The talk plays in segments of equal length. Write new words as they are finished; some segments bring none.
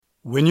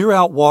When you're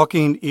out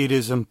walking, it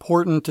is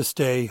important to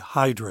stay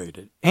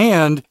hydrated.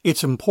 And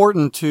it's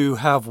important to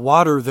have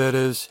water that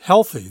is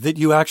healthy, that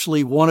you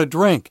actually want to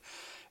drink.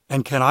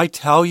 And can I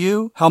tell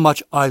you how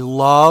much I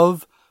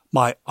love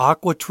my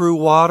AquaTrue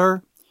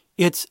water?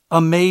 It's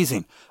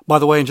amazing. By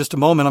the way, in just a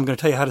moment, I'm going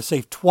to tell you how to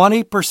save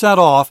 20%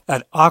 off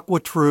at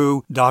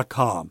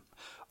aquatrue.com.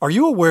 Are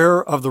you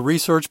aware of the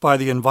research by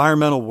the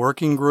Environmental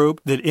Working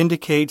Group that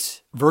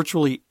indicates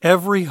virtually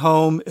every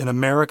home in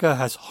America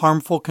has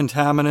harmful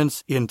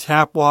contaminants in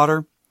tap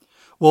water?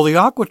 Well, the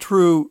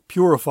AquaTrue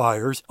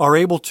purifiers are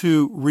able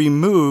to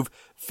remove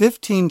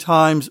 15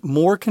 times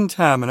more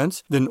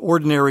contaminants than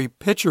ordinary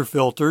pitcher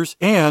filters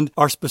and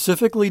are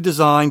specifically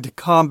designed to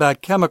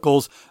combat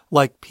chemicals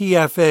like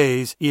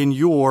PFAS in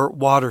your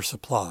water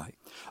supply.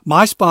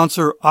 My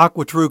sponsor,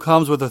 AquaTrue,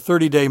 comes with a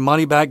 30-day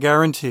money-back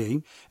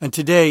guarantee, and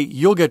today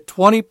you'll get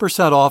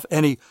 20% off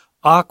any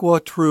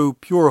AquaTrue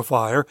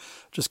purifier.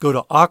 Just go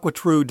to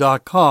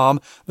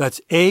aquatrue.com.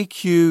 That's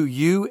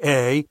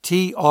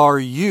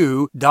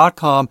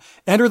AQUATRU.com.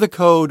 Enter the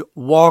code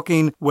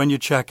WALKING when you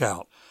check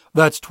out.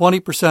 That's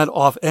 20%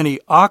 off any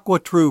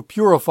AquaTrue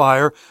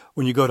purifier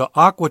when you go to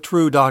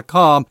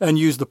aquatrue.com and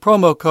use the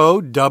promo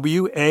code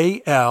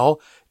WALKING.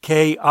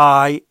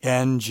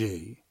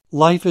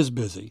 Life is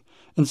busy,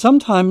 and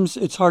sometimes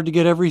it's hard to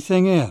get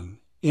everything in,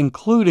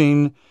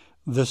 including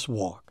this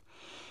walk.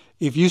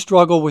 If you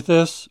struggle with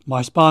this,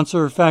 my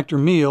sponsor, Factor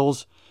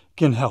Meals,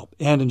 can help.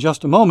 And in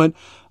just a moment,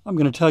 I'm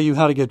going to tell you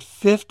how to get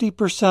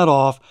 50%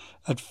 off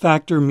at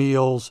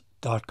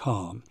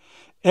factormeals.com.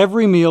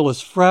 Every meal is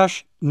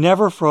fresh,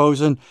 never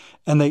frozen,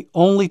 and they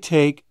only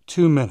take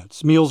 2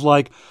 minutes. Meals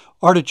like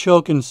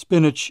artichoke and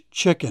spinach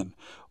chicken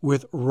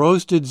with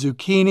roasted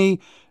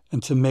zucchini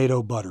and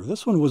tomato butter.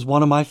 This one was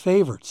one of my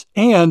favorites.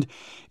 And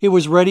it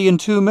was ready in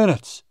 2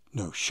 minutes.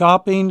 No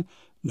shopping,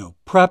 no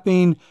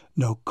prepping,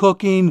 no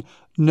cooking,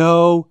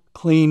 no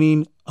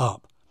cleaning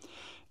up.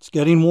 It's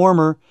getting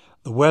warmer.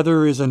 The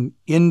weather is an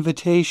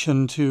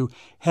invitation to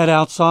head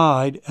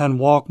outside and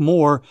walk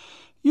more.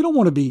 You don't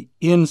want to be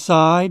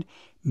inside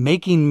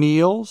making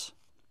meals.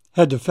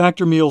 Head to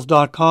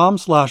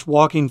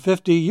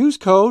factormeals.com/walking50. Use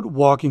code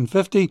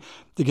WALKING50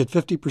 to get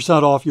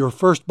 50% off your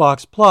first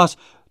box plus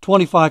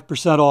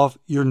 25% off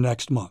your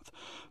next month.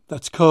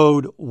 That's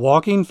code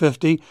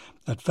WALKING50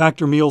 at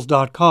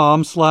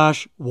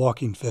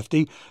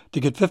factormeals.com/walking50 to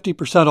get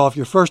 50% off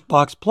your first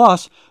box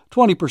plus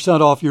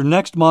 20% off your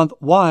next month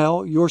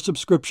while your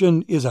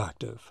subscription is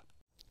active.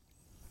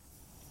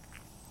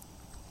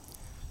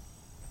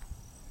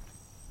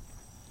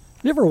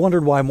 You ever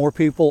wondered why more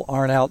people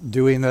aren't out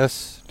doing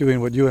this,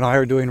 doing what you and I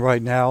are doing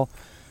right now,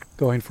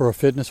 going for a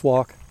fitness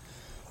walk?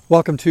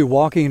 Welcome to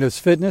Walking is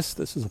Fitness.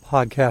 This is a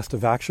podcast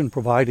of action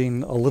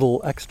providing a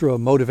little extra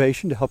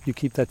motivation to help you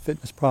keep that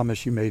fitness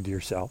promise you made to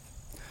yourself.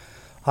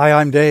 Hi,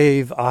 I'm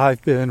Dave.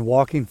 I've been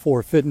walking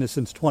for fitness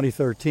since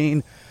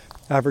 2013,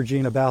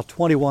 averaging about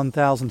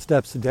 21,000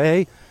 steps a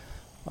day.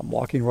 I'm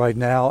walking right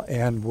now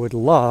and would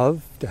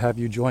love to have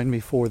you join me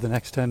for the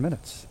next 10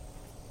 minutes.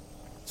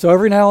 So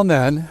every now and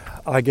then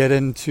I get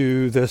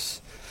into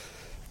this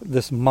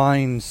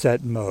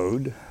mindset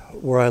mode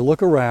where I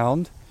look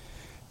around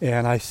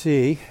and I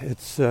see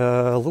it's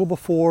a little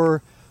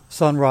before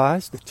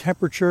sunrise. The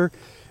temperature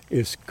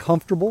is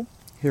comfortable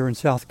here in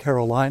South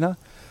Carolina.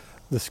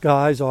 The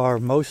skies are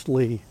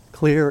mostly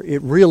clear.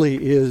 It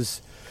really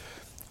is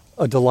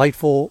a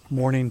delightful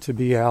morning to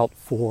be out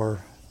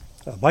for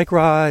a bike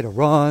ride, a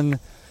run,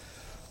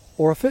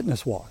 or a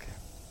fitness walk.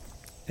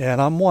 And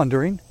I'm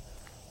wondering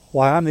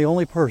why I'm the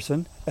only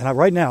person, and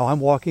right now I'm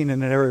walking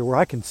in an area where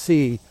I can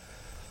see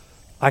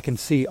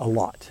a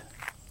lot.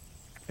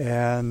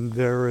 And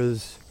there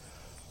is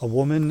a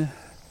woman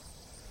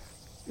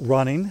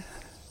running.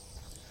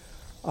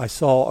 I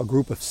saw a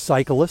group of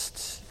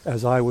cyclists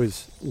as I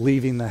was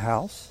leaving the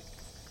house,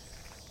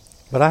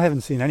 but I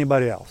haven't seen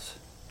anybody else.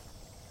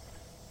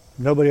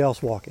 Nobody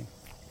else walking.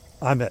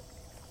 I'm it.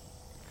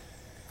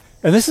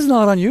 And this is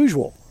not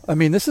unusual. I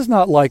mean, this is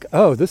not like,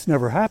 oh, this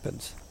never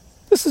happens.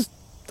 This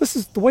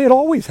is the way it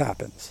always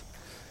happens.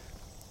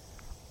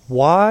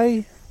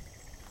 Why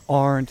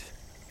aren't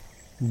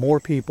more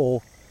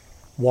people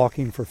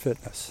walking for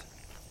fitness?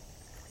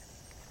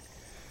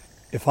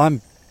 If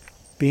I'm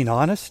being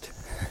honest,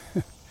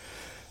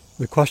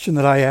 the question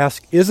that I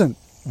ask isn't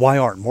why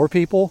aren't more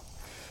people?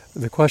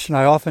 The question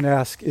I often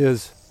ask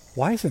is,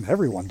 why isn't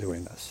everyone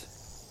doing this?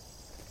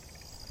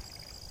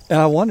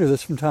 And I wonder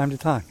this from time to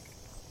time.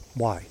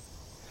 Why?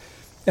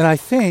 And I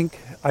think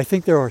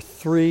there are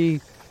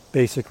three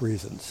basic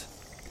reasons.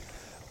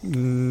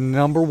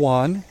 Number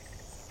one,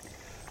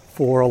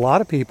 for a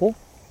lot of people,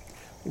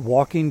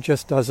 walking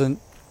just doesn't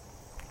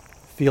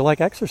feel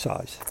like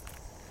exercise.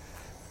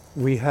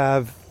 We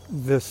have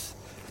this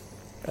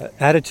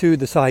attitude,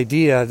 this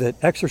idea that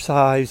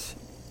exercise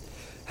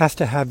has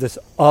to have this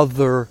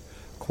other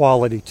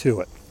quality to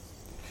it.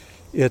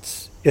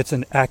 It's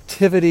an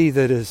activity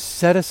that is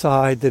set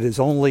aside, that is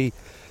only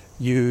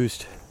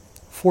used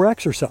for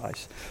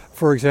exercise.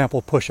 For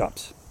example,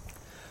 push-ups.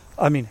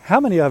 I mean, how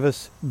many of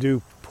us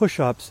do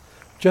push-ups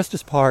just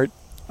as part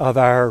of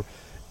our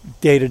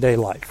day-to-day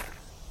life.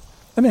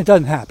 I mean, it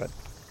doesn't happen.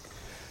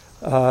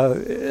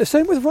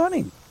 Same with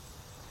running.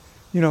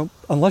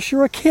 Unless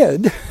you're a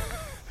kid,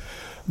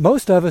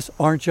 most of us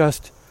aren't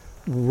just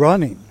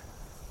running.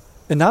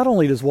 And not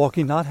only does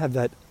walking not have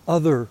that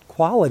other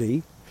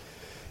quality,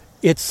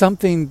 it's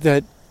something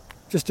that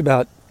just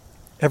about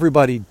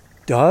everybody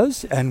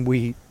does, and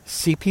we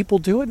see people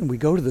do it, and we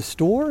go to the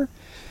store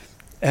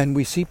and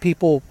we see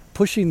people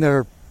pushing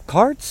their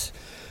carts,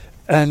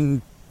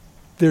 and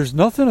there's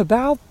nothing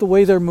about the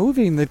way they're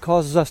moving that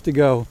causes us to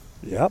go,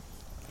 yep,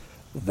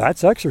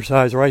 that's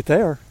exercise right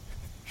there.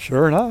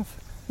 Sure enough.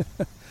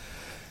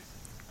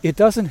 It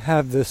doesn't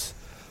have this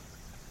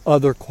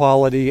other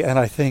quality, and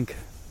I think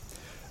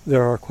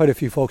there are quite a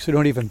few folks who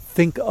don't even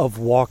think of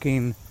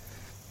walking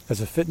as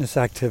a fitness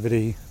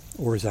activity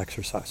or as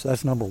exercise. So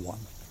that's number one.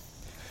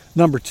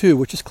 Number two,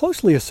 which is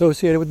closely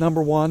associated with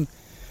number one,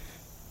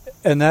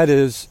 and that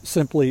is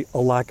simply a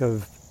lack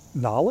of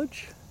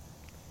knowledge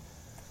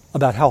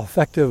about how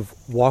effective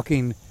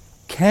walking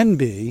can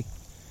be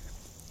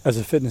as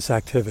a fitness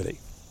activity.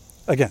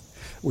 Again,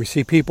 we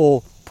see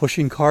people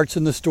pushing carts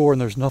in the store,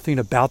 and there's nothing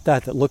about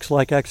that looks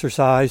like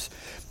exercise,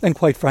 and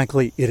quite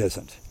frankly, it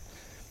isn't.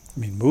 I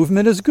mean,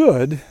 movement is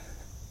good,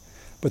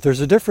 but there's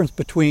a difference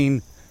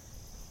between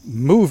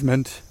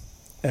movement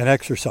and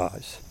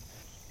exercise.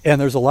 And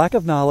there's a lack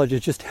of knowledge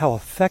of just how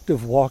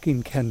effective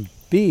walking can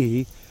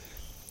be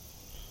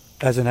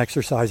as an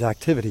exercise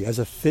activity, as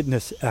a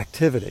fitness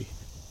activity.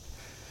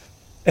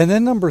 And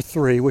then number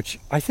three, which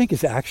I think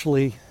is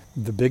actually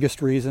the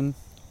biggest reason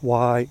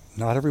why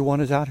not everyone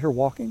is out here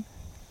walking,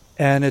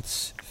 and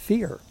it's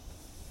fear.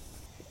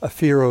 A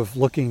fear of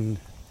looking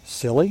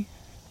silly.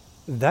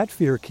 That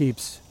fear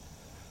keeps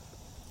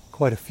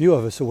quite a few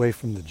of us away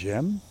from the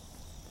gym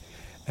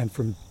and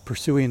from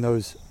pursuing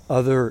those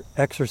other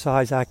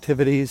exercise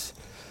activities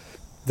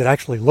that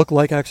actually look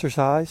like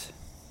exercise.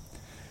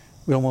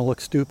 We don't want to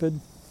look stupid.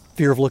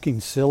 Fear of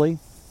looking silly.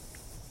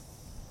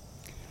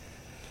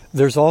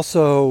 There's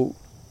also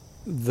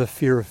the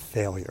fear of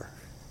failure.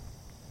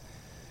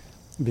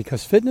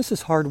 Because fitness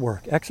is hard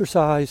work.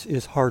 Exercise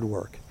is hard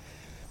work.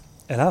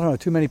 And I don't know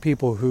too many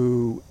people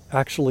who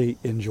actually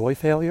enjoy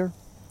failure.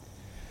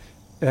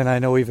 And I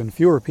know even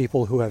fewer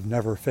people who have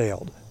never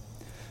failed.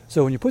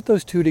 So when you put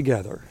those two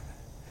together,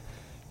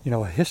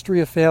 a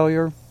history of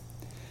failure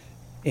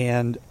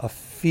and a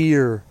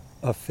fear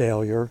of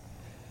failure,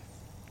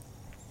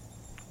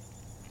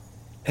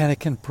 and it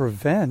can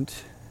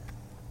prevent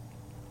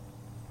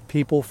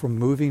people from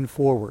moving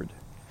forward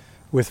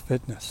with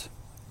fitness.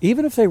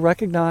 Even if they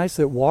recognize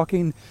that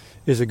walking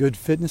is a good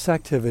fitness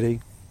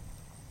activity,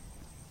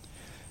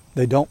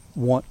 they don't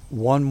want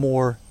one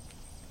more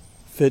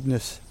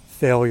fitness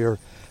failure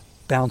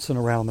bouncing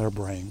around their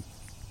brain.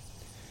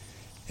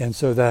 And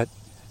so that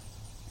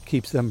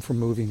keeps them from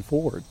moving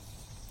forward.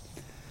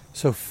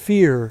 So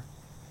fear,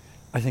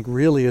 I think,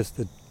 really is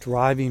the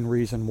driving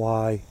reason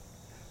why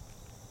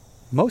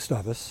most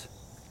of us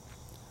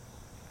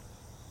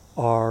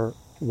are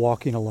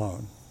walking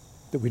alone,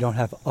 that we don't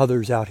have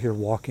others out here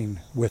walking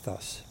with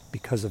us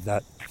because of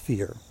that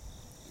fear.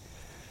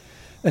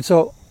 And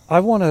so I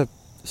want to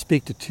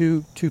speak to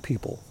two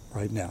people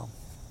right now.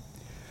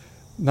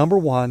 Number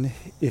one,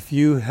 if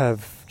you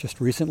have just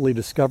recently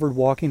discovered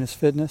walking as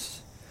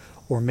fitness,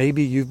 or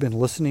maybe you've been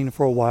listening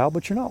for a while,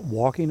 but you're not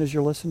walking as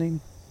you're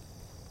listening.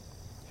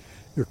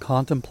 You're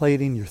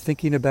contemplating, you're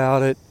thinking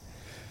about it,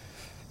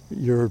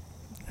 you're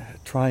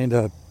trying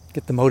to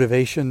get the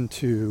motivation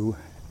to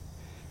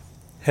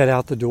head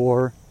out the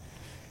door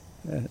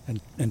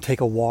and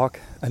take a walk,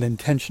 an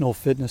intentional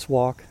fitness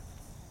walk.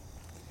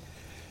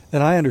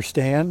 And I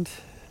understand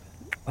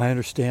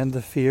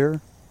the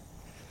fear,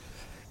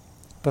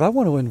 but I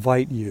want to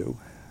invite you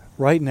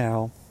right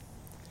now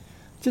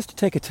just to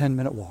take a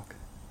 10-minute walk.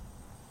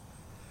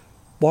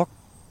 Walk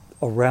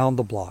around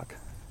the block.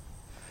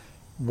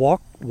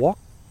 Walk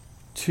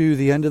to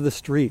the end of the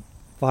street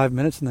 5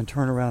 minutes and then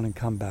turn around and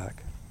come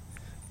back.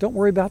 Don't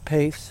worry about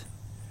pace.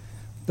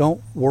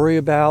 Don't worry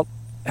about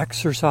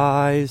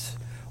exercise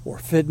or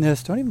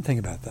fitness. Don't even think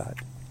about that.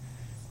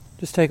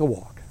 Just take a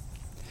walk.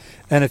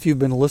 And if you've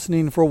been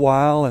listening for a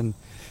while and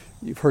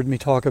you've heard me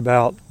talk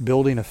about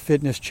building a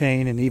fitness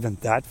chain and even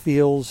that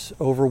feels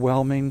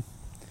overwhelming,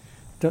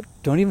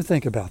 don't even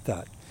think about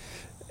that.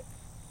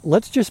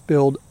 Let's just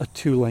build a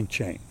 2-link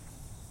chain.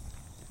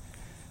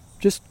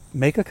 Just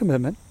make a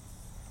commitment,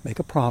 make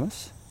a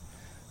promise.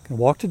 I'm going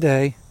to walk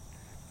today,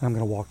 and I'm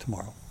going to walk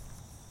tomorrow.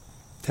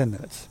 10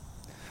 minutes.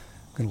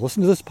 I'm going to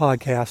listen to this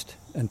podcast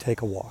and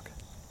take a walk.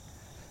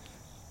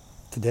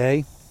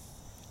 Today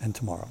and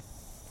tomorrow.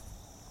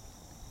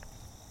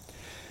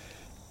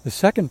 The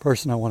second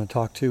person I want to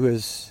talk to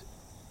is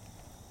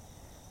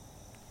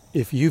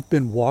if you've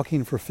been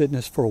walking for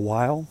fitness for a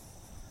while,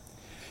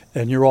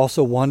 and you're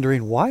also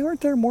wondering, why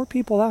aren't there more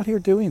people out here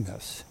doing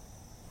this?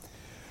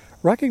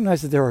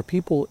 Recognize that there are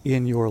people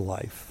in your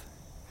life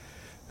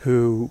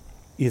who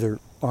either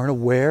aren't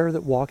aware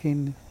that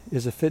walking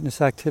is a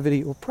fitness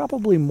activity, or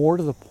probably more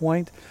to the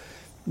point,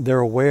 they're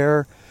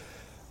aware,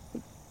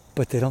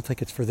 but they don't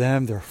think it's for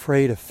them. They're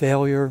afraid of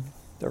failure.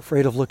 They're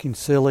afraid of looking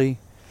silly.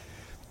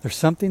 There's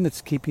something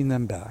that's keeping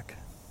them back.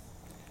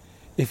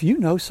 If you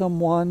know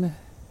someone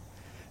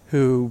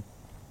who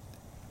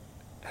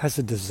has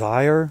a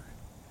desire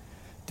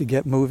to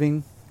get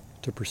moving,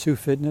 to pursue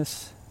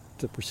fitness,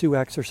 to pursue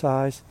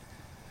exercise,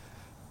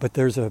 but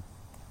there's a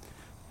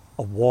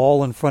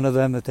wall in front of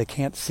them that they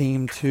can't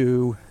seem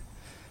to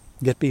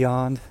get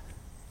beyond,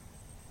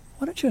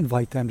 why don't you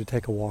invite them to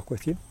take a walk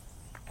with you?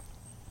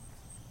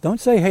 Don't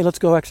say, hey, let's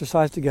go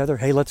exercise together.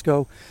 Hey, let's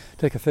go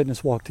take a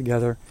fitness walk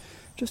together.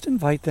 Just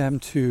invite them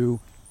to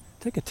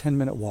take a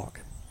 10-minute walk.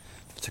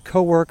 If it's a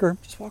coworker,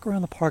 just walk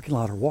around the parking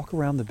lot or walk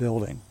around the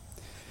building.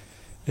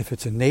 If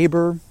it's a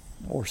neighbor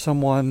or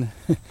someone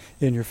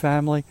in your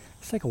family,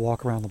 just take a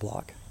walk around the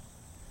block.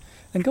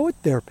 And go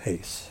at their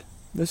pace.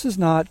 This is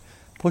not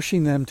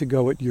pushing them to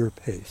go at your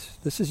pace.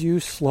 This is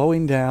you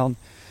slowing down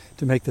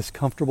to make this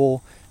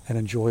comfortable and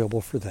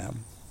enjoyable for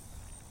them.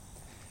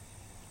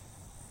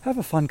 Have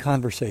a fun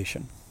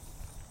conversation.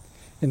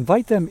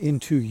 Invite them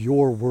into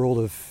your world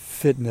of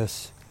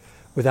fitness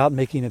without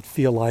making it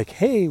feel like,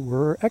 hey,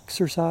 we're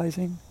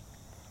exercising.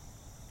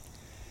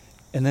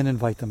 And then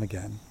invite them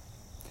again.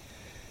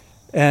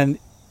 And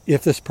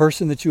if this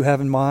person that you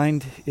have in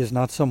mind is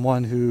not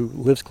someone who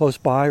lives close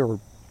by or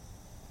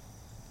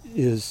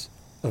is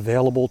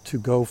available to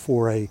go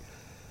for a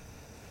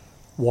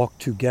walk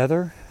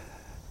together,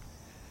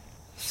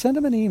 send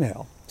them an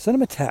email, send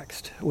them a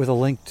text with a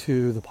link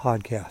to the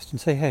podcast and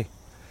say, hey,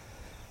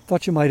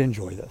 thought you might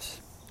enjoy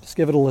this. Just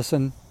give it a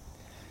listen,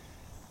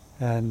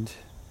 and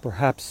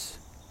perhaps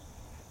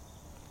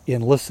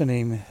in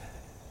listening,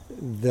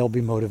 they'll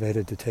be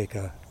motivated to take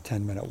a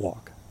 10-minute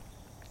walk.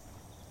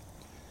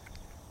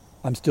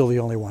 I'm still the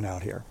only one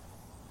out here.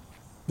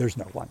 There's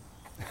no one.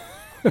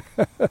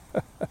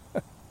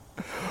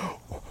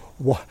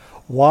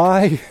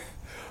 Why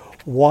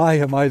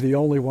am I the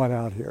only one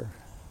out here?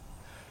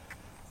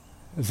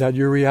 Is that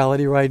your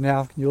reality right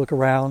now? Can you look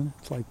around?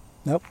 It's like,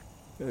 nope,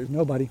 there's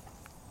nobody.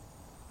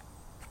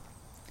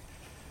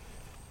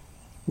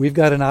 We've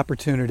got an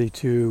opportunity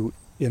to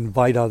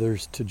invite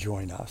others to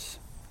join us.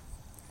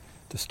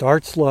 To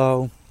start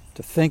slow,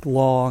 to think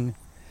long,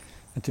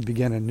 and to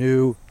begin a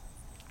new,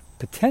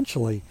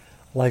 potentially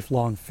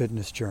lifelong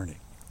fitness journey.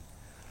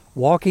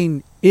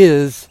 Walking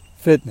is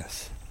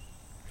fitness.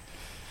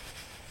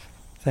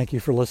 Thank you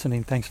for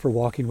listening. Thanks for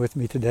walking with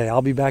me today.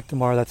 I'll be back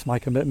tomorrow. That's my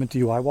commitment to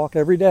you. I walk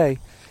every day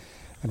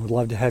and would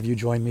love to have you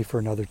join me for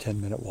another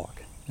 10-minute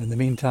walk. In the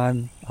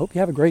meantime, I hope you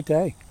have a great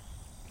day.